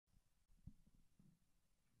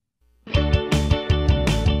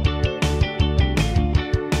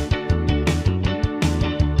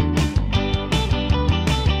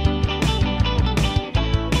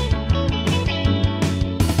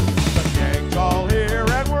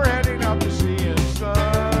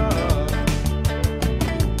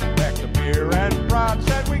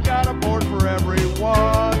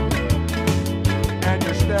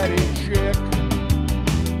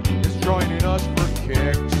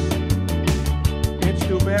kicks. It's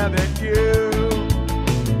too bad that you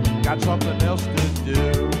got something else to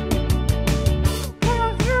do.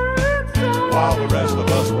 While the rest of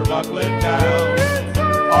us were knuckling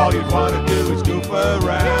down, all you want to do is goof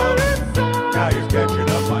around. Now you're catching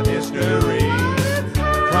up on history,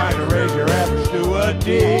 trying to raise your average to a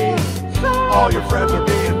D. All your friends are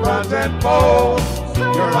being bronze and bold.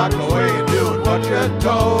 You're locked away and doing what you're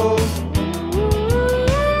told.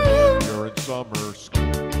 You're in summer school.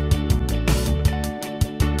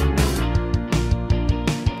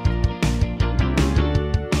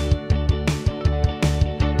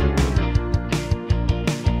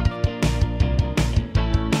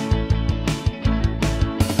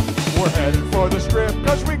 We're headed for the strip,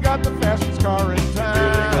 cause we got the fastest car in town.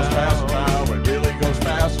 Really goes fast now, it really goes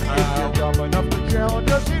fast If now. you're dumb enough to challenge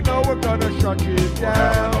us, you know we're gonna shut you We're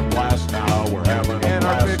having a down. blast now, we're having a And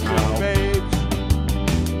our blast bitches now. babes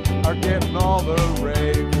are getting all the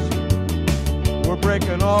raves. We're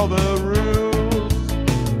breaking all the rules.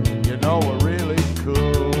 You know we're really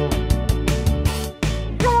cool.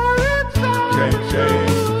 Shame,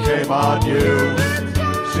 shame, shame on you.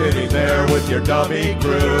 Sitting there with your dummy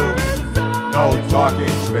crew. No talking,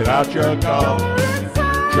 spit out your gum.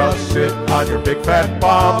 Just sit on your big fat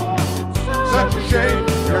bum. Such a shame,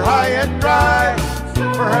 you're high and dry.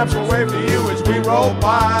 Perhaps we'll wave to you as we roll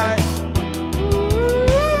by.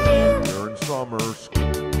 You're in summer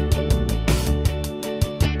school.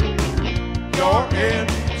 You're in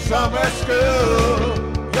summer school.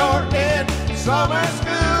 You're in summer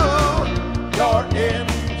school. You're in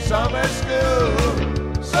summer school.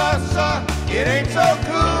 It ain't so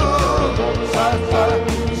cool.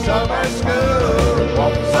 Summer school.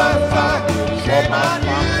 Shame on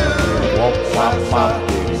you.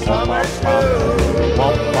 Summer school.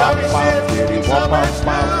 Now we sit in summer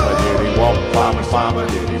school.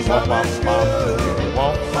 Summer school.